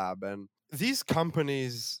research lab. And these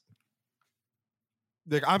companies,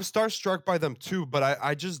 like, I'm starstruck by them too, but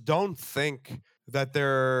I just don't think that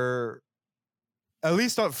they're, at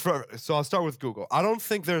least so I'll start with Google. I don't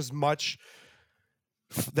think there's much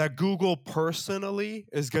that Google personally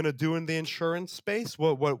is going to do in the insurance space.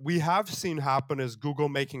 What we have seen happen is Google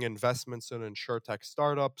making investments in insurtech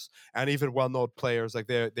startups and even well-known players. Like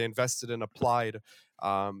they invested in Applied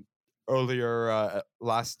earlier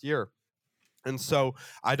last year. And so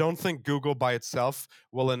I don't think Google by itself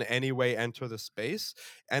will in any way enter the space.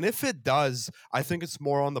 And if it does, I think it's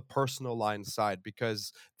more on the personal line side,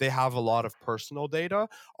 because they have a lot of personal data.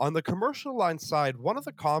 On the commercial line side, one of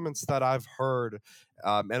the comments that I've heard,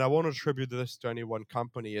 and I won't attribute this to any one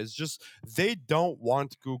company, is just they don't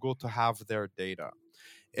want Google to have their data.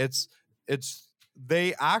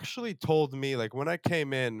 They actually told me, like, when I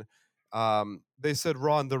came in, they said,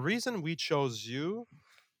 Ron, the reason we chose you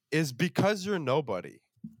is because you're nobody.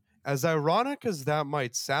 As ironic as that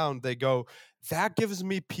might sound, they go, that gives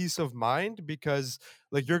me peace of mind, because,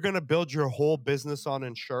 like, you're going to build your whole business on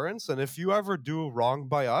insurance. And if you ever do wrong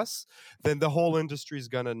by us, then the whole industry is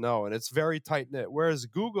going to know. And it's very tight knit. Whereas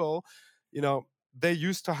Google, they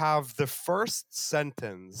used to have the first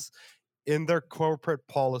sentence in their corporate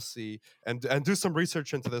policy, and do some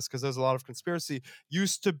research into this because there's a lot of conspiracy,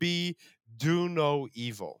 used to be do no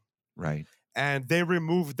evil. Right. And they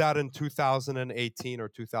removed that in 2018 or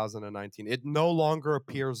 2019. It no longer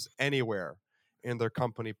appears anywhere in their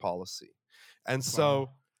company policy. And so,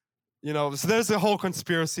 so there's a whole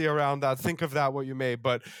conspiracy around that. Think of that what you may.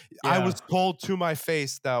 But I was told to my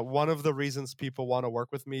face that one of the reasons people want to work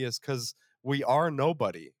with me is because we are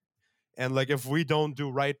nobody. And, like, if we don't do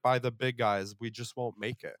right by the big guys, we just won't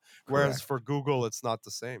make it. Whereas for Google, it's not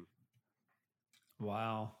the same.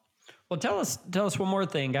 Wow. Well, tell us one more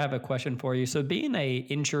thing. I have a question for you. So, being a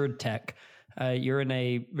insured tech, you're in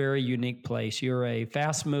a very unique place. You're a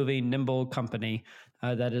fast-moving, nimble company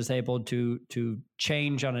that is able to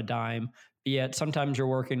change on a dime. Yet sometimes you're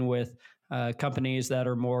working with companies that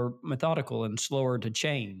are more methodical and slower to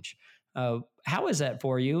change. How is that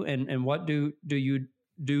for you? And what do you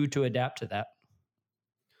do to adapt to that?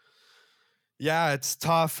 Yeah, it's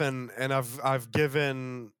tough, and I've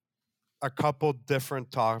given a couple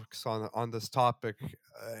different talks on this topic,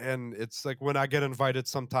 and it's like when I get invited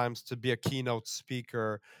sometimes to be a keynote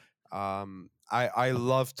speaker, I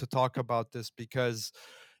love to talk about this because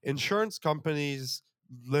insurance companies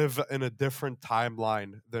live in a different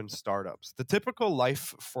timeline than startups. The typical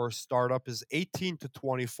life for a startup is 18 to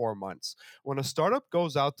 24 months. When a startup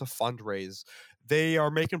goes out to fundraise, they are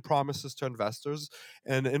making promises to investors,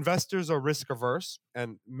 and investors are risk averse,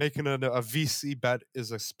 and making a VC bet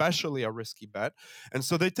is especially a risky bet. And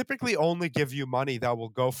so they typically only give you money that will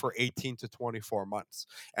go for 18 to 24 months.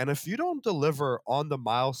 And if you don't deliver on the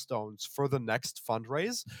milestones for the next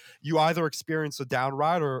fundraise, you either experience a down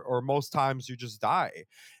ride, or most times you just die.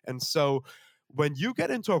 And so when you get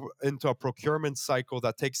into a procurement cycle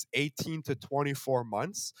that takes 18 to 24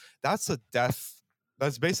 months, that's a death.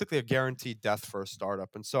 That's basically a guaranteed death for a startup.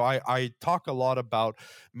 And so I talk a lot about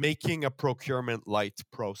making a procurement light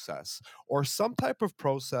process, or some type of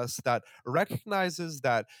process that recognizes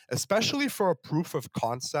that, especially for a proof of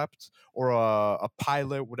concept or a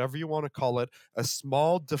pilot, whatever you want to call it, a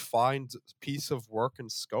small defined piece of work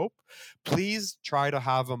and scope, please try to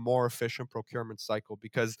have a more efficient procurement cycle,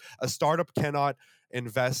 because a startup cannot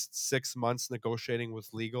invest 6 months negotiating with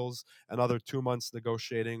legals, another 2 months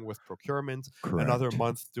negotiating with procurement, another Correct.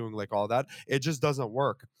 month doing like all that. It just doesn't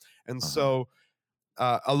work. And Uh-huh. so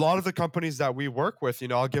a lot of the companies that we work with,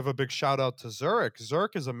 I'll give a big shout out to Zurich.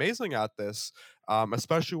 Zurich is amazing at this,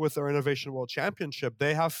 especially with their Innovation World Championship.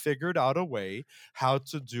 They have figured out a way how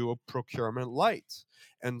to do a procurement light.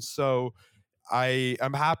 And so I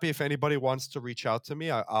am happy if anybody wants to reach out to me.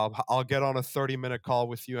 I'll get on a 30-minute call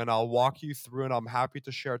with you, and I'll walk you through, and I'm happy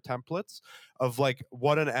to share templates of like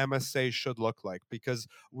what an MSA should look like, because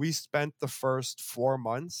we spent the first 4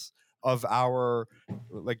 months of our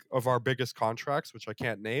biggest contracts, which I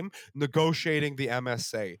can't name, negotiating the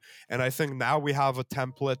MSA. And I think now we have a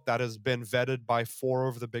template that has been vetted by 4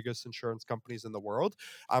 of the biggest insurance companies in the world.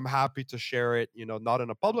 I'm happy to share it, not in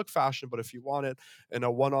a public fashion, but if you want it in a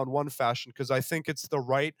one-on-one fashion, because I think it's the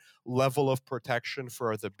right level of protection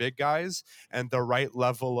for the big guys and the right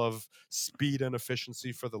level of speed and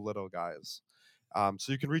efficiency for the little guys.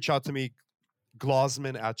 So you can reach out to me,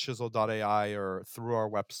 Glosman@chisel.ai, or through our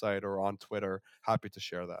website or on Twitter. Happy to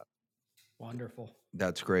share that. Wonderful.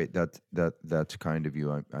 That's great. That's kind of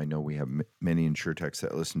you. I know we have many insurtechs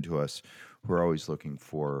that listen to us who are always looking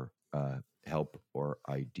for help or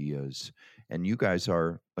ideas. And you guys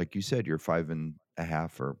are, like you said, you're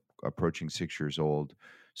 5.5 or approaching 6 years old.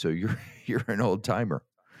 So you're an old timer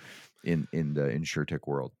in the insurtech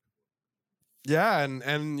world. Yeah,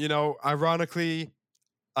 and ironically,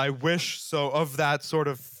 I wish so of that sort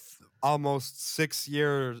of almost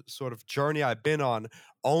 6-year sort of journey I've been on,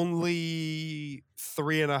 only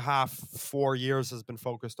 3.5, 4 years has been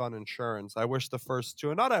focused on insurance. I wish the first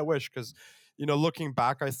 2, and not I wish, because looking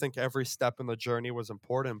back, I think every step in the journey was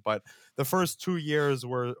important, but the first 2 years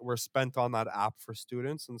were spent on that app for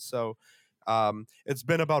students. And so it's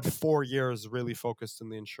been about 4 years really focused in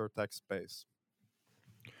the insurtech space.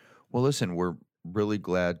 Well, listen, we're really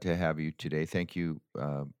glad to have you today. Thank you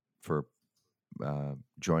for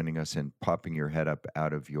joining us and popping your head up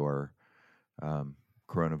out of your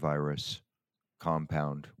coronavirus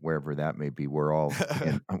compound, wherever that may be. We're all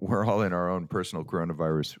in our own personal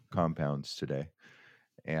coronavirus compounds today,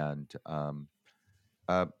 and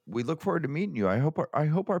we look forward to meeting you. I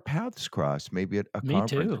hope our paths cross, maybe at a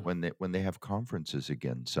conference when they have conferences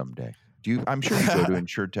again someday. I'm sure you go to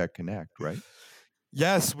InsurTech Connect, right?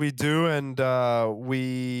 Yes, we do, and this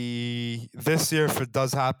year, if it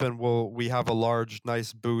does happen, we have a large,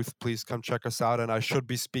 nice booth. Please come check us out, and I should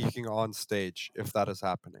be speaking on stage if that is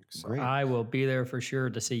happening. So. Great. I will be there for sure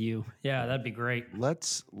to see you. Yeah, that'd be great.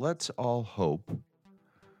 Let's all hope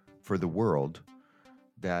for the world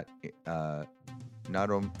that not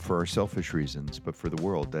only for our selfish reasons, but for the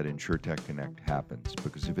world, that InsurTech Connect happens.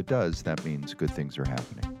 Because if it does, that means good things are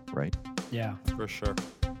happening, right? Yeah, for sure.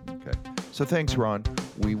 Okay. So thanks, Ron.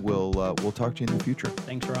 We'll talk to you in the future.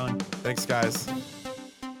 Thanks, Ron. Thanks, guys.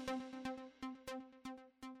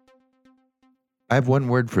 I have one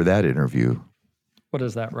word for that interview. What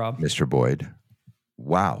is that, Rob? Mr. Boyd.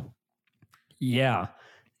 Wow. Yeah.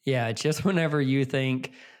 It's just whenever you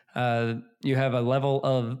think you have a level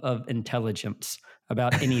of intelligence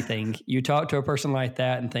about anything, you talk to a person like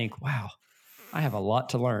that and think, wow, I have a lot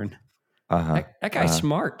to learn. That guy's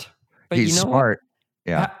smart. But he's smart. What?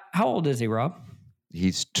 Yeah. How old is he, Rob?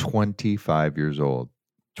 He's 25 years old.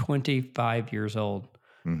 25 years old.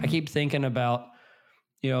 Mm-hmm. I keep thinking about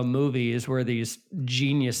movies where these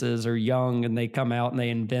geniuses are young and they come out and they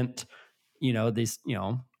invent,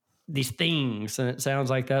 these things. And it sounds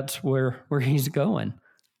like that's where he's going.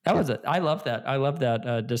 That was it. I love that. I love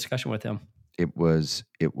that discussion with him. It was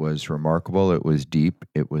remarkable. It was deep.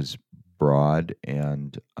 It was broad.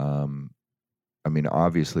 And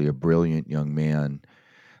obviously a brilliant young man,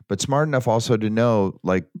 but smart enough also to know,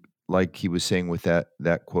 like he was saying with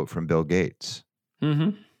that quote from Bill Gates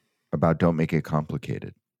about don't make it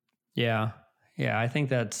complicated. Yeah. I think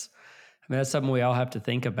that's something we all have to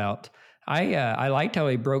think about. I liked how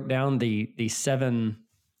he broke down the 7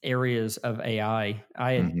 areas of AI.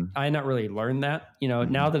 I had not really learned that.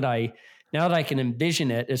 Now that I can envision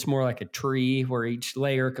it, it's more like a tree where each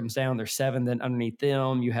layer comes down. There's 7. Then underneath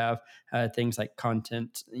them, you have things like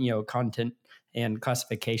content and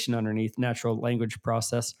classification underneath, natural language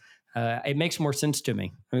process. It makes more sense to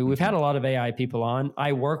me. I mean, we've had a lot of AI people on.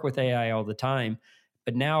 I work with AI all the time,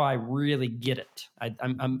 but now I really get it.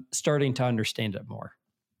 I'm starting to understand it more.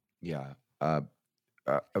 Yeah. A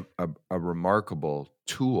remarkable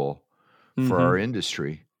tool for our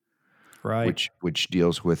industry, right? Which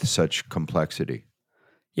deals with such complexity.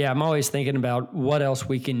 Yeah, I'm always thinking about what else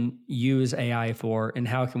we can use AI for and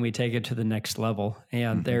how can we take it to the next level.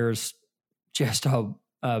 And there's just a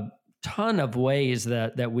ton of ways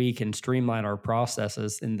that we can streamline our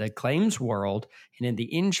processes in the claims world and in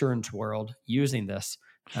the insurance world using this.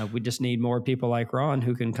 We just need more people like Ron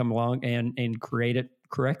who can come along and create it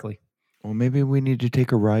correctly. Well, maybe we need to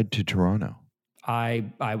take a ride to Toronto.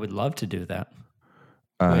 I would love to do that.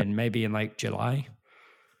 And maybe in like July.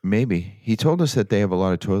 Maybe. He told us that they have a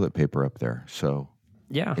lot of toilet paper up there. So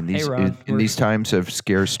yeah, in these times of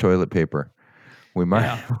scarce toilet paper, we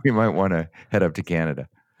might want to head up to Canada.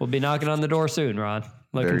 We'll be knocking on the door soon, Ron.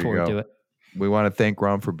 Looking forward to it. We want to thank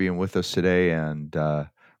Ron for being with us today, and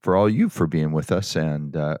for all you for being with us.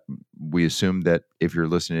 And we assume that if you're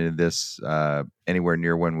listening to this anywhere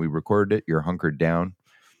near when we recorded it, you're hunkered down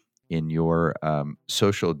in your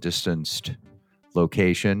social distanced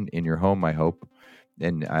location in your home, I hope.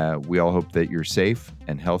 And we all hope that you're safe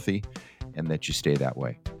and healthy and that you stay that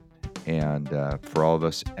way. And for all of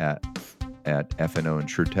us at F&O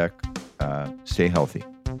InsurTech, stay healthy.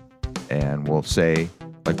 And we'll say,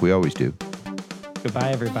 like we always do, goodbye,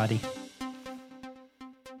 everybody.